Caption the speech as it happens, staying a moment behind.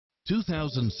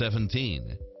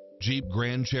2017 Jeep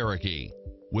Grand Cherokee.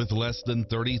 With less than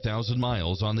 30,000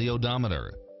 miles on the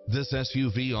odometer, this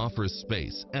SUV offers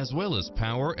space as well as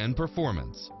power and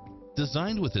performance.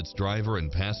 Designed with its driver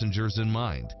and passengers in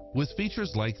mind, with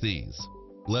features like these: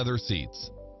 leather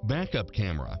seats, backup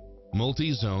camera,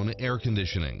 multi-zone air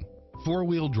conditioning,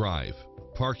 four-wheel drive,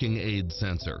 parking aid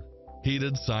sensor,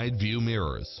 heated side view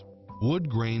mirrors, wood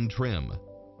grain trim,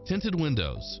 tinted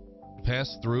windows,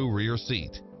 pass-through rear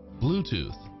seat,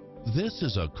 Bluetooth. This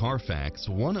is a Carfax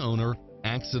one-owner,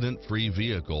 accident-free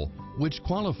vehicle which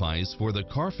qualifies for the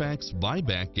Carfax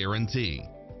buyback guarantee.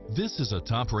 This is a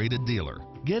top-rated dealer.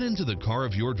 Get into the car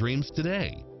of your dreams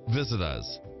today. Visit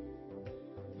us.